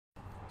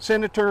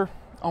Senator,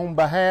 on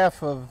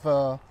behalf of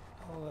Oh,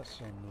 that's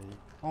so neat.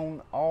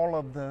 on all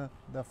of the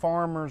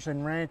farmers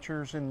and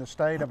ranchers in the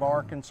state of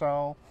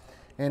Arkansas,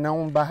 and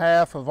on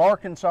behalf of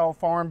Arkansas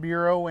Farm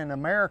Bureau and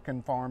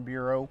American Farm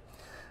Bureau,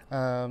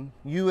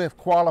 you have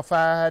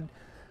qualified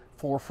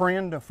for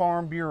Friend of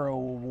Farm Bureau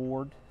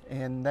Award,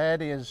 and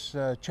that is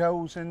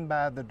chosen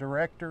by the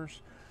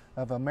directors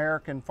of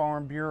American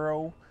Farm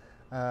Bureau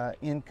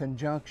in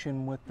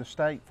conjunction with the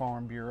State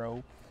Farm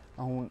Bureau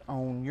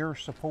on your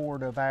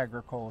support of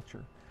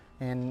agriculture.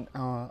 And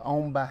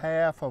on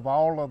behalf of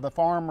all of the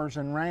farmers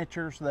and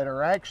ranchers that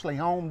are actually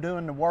home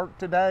doing the work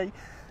today,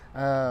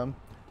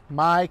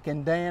 Mike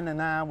and Dan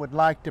and I would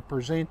like to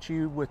present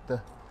you with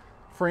the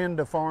Friend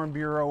of Farm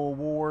Bureau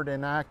Award.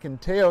 And I can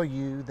tell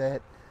you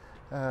that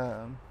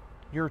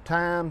your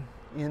time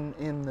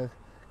in the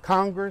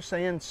Congress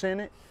and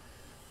Senate,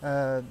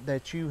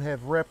 that you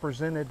have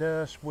represented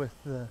us with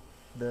the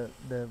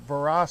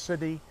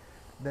veracity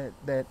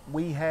that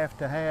we have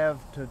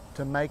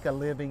to make a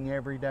living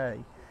every day.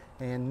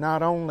 And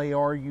not only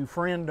are you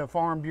Friend of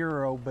Farm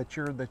Bureau, but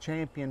you're the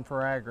champion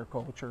for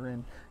agriculture,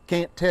 and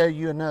can't tell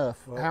you enough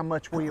how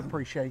much we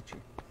appreciate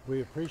you.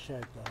 We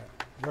appreciate that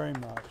very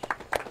much.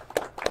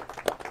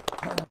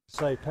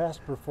 Say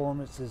past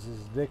performance is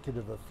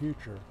indicative of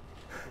future.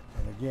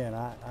 And again,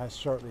 I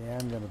certainly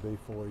am going to be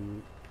for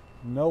you.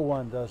 No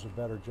one does a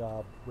better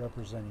job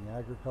representing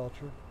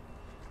agriculture,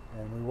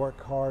 and we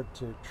work hard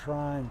to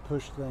try and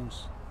push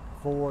things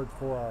forward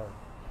for our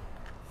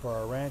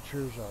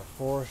ranchers, our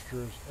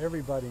foresters,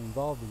 everybody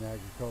involved in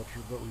agriculture,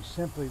 but we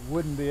simply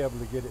wouldn't be able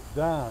to get it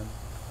done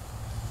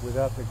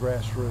without the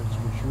grassroots,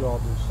 which you all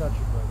do such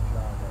a great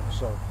job of.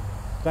 So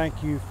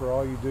thank you for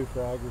all you do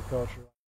for agriculture.